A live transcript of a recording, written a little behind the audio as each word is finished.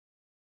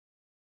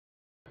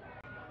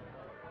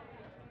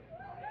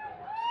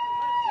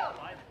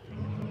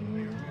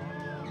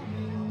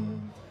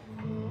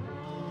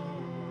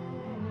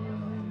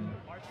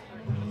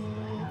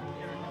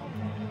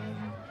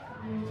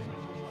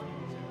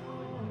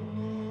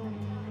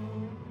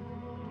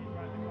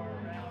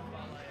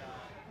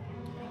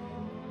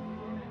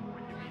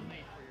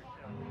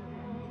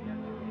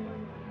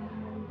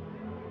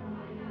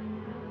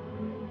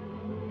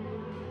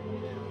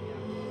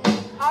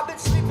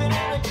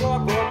a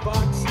cardboard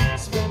box,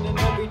 spending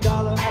every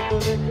dollar at the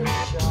liquor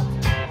shop.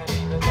 And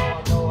even though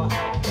I know I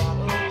haven't got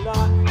a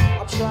lot,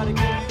 I'll try to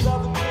give you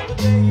love until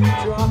the day you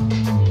drop.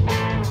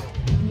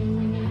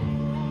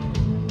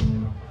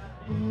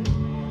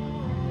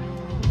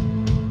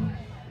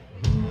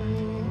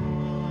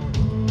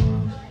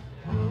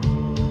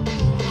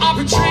 I've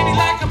been training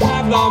like a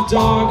Pavlov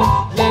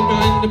dog, led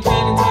my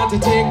independent time to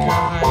take a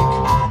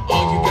hike.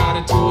 All you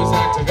gotta do is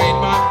activate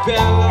my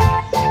bell,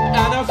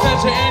 and I'll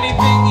fetch you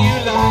anything you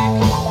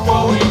like.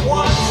 Going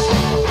once,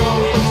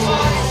 going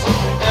twice,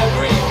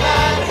 every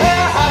man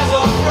here has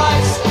a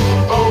price.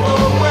 Over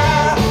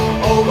where,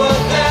 over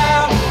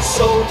there,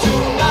 so do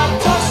not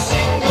a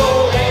single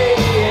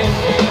lady in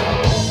here.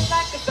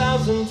 Like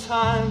 1,000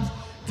 times,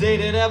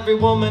 dated every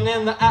woman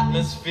in the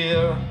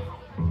atmosphere.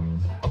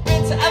 I've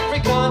been to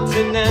every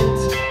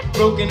continent,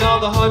 broken all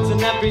the hearts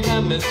in every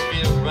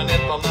hemisphere. And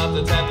if I'm not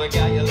the type of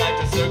guy you like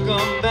to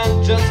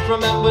circumvent, just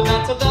remember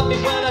not to love me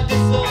when I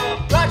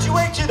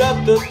graduated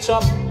at the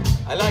top.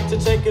 I like to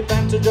take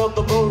advantage of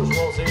the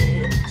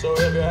bourgeoisie. So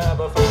if you have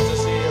a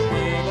fantasy of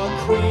being a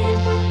queen,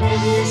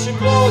 maybe you should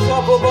blow a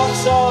couple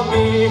bucks on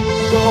me.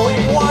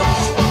 Going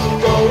once,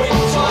 going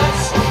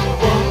twice,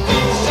 won't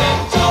these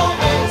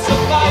gentlemen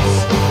suffice?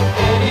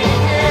 Any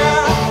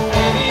here,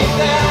 any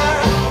there,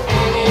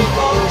 any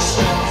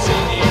motions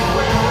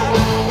anywhere.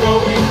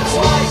 Going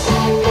twice,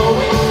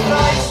 going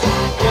thrice,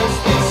 yes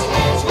this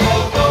means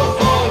we'll go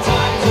 4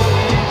 times a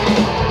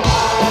day.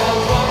 I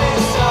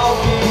promise I'll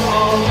be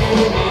all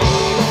you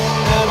need.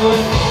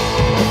 Never